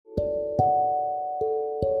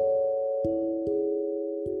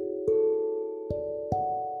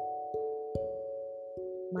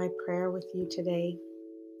prayer with you today.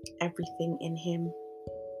 Everything in Him.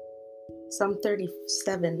 Psalm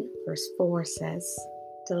 37, verse 4 says,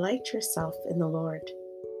 "Delight yourself in the Lord,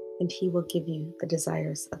 and He will give you the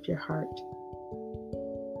desires of your heart."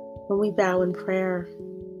 When we bow in prayer,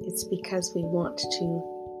 it's because we want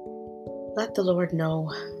to let the Lord know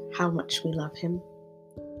how much we love Him.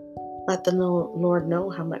 Let the Lord know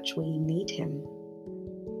how much we need Him.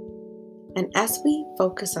 And as we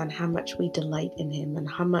focus on how much we delight in Him and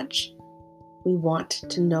how much we want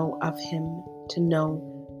to know of Him, to know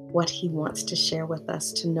what He wants to share with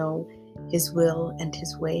us, to know His will and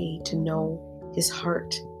His way, to know His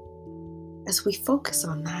heart, as we focus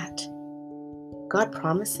on that, God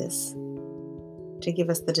promises to give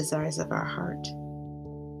us the desires of our heart.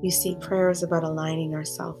 You see, prayer is about aligning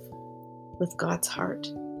ourselves with God's heart.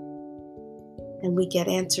 And we get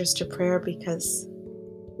answers to prayer because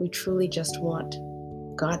we truly just want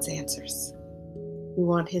God's answers. We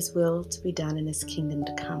want His will to be done and His kingdom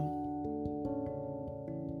to come.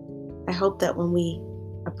 I hope that when we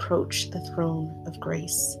approach the throne of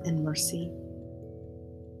grace and mercy,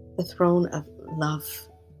 the throne of love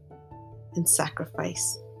and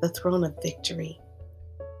sacrifice, the throne of victory,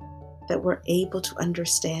 that we're able to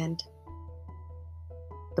understand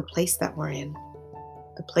the place that we're in,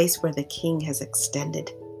 the place where the King has extended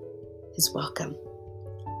His welcome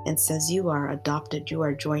and says, "You are adopted, you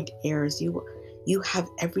are joint heirs, you have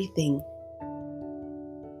everything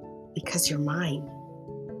because you're mine."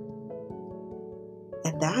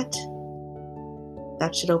 And that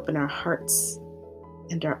should open our hearts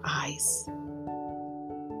and our eyes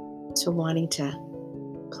to wanting to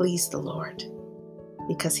please the Lord,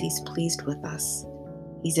 because He's pleased with us.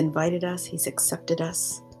 He's invited us, He's accepted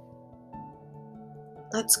us.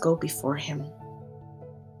 Let's go before Him,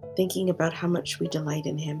 thinking about how much we delight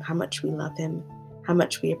in Him, how much we love Him, how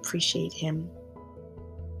much we appreciate Him.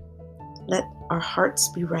 Let our hearts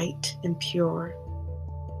be right and pure.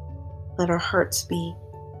 Let our hearts be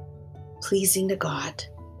pleasing to God.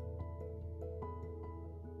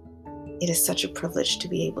 It is such a privilege to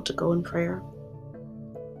be able to go in prayer.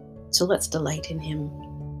 So let's delight in Him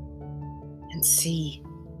and see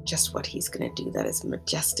just what He's going to do that is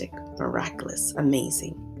majestic, miraculous,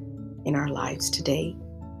 amazing in our lives today.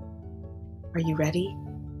 Are you ready?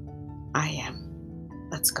 I am.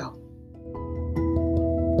 Let's go.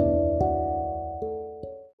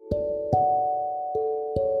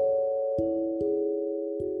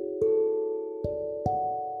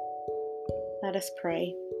 Let us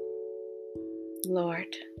pray. Lord,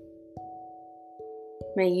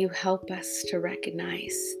 may You help us to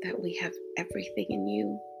recognize that we have everything in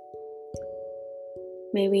You.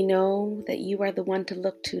 May we know that You are the one to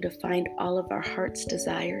look to find all of our heart's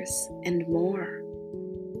desires and more.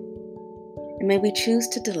 And may we choose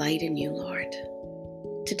to delight in You, Lord,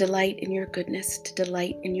 to delight in Your goodness, to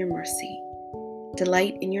delight in Your mercy,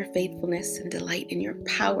 delight in Your faithfulness, and delight in Your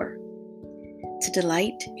power, to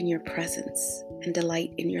delight in Your presence and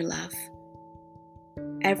delight in Your love.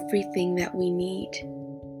 Everything that we need,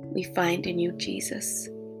 we find in You, Jesus.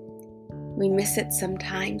 We miss it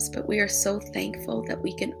sometimes, but we are so thankful that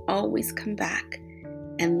we can always come back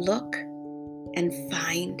and look and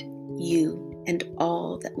find You and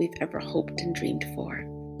all that we've ever hoped and dreamed for.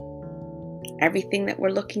 Everything that we're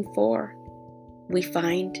looking for, we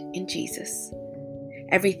find in Jesus.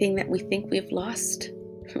 Everything that we think we've lost,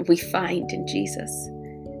 we find in Jesus.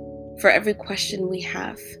 For every question we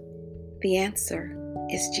have, the answer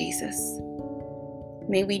is Jesus.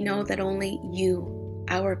 May we know that only You,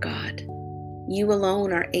 our God, You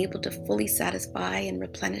alone are able to fully satisfy and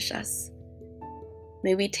replenish us.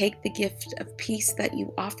 May we take the gift of peace that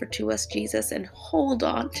You offer to us, Jesus, and hold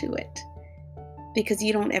on to it, because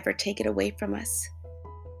You don't ever take it away from us.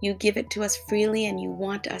 You give it to us freely, and You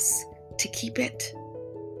want us to keep it.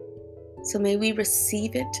 So may we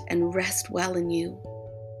receive it and rest well in You.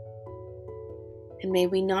 And may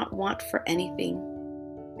we not want for anything,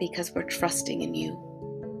 because we're trusting in You.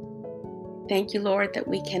 Thank You, Lord, that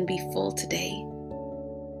we can be full today,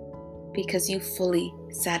 because You fully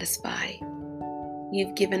satisfy.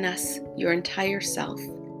 You've given us Your entire self.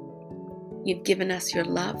 You've given us Your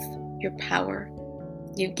love, Your power.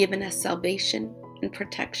 You've given us salvation and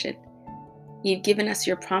protection. You've given us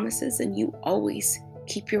Your promises, and You always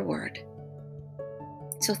keep Your word.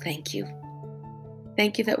 So thank You.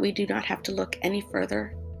 Thank You that we do not have to look any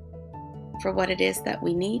further for what it is that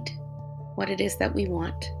we need, what it is that we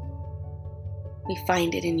want. We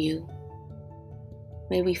find it in You.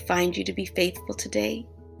 May we find You to be faithful today,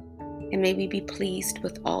 and may we be pleased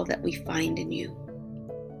with all that we find in You,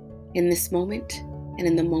 in this moment and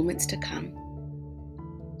in the moments to come.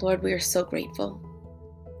 Lord, we are so grateful.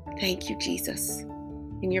 Thank you, Jesus.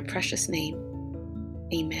 In your precious name,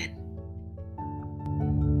 amen.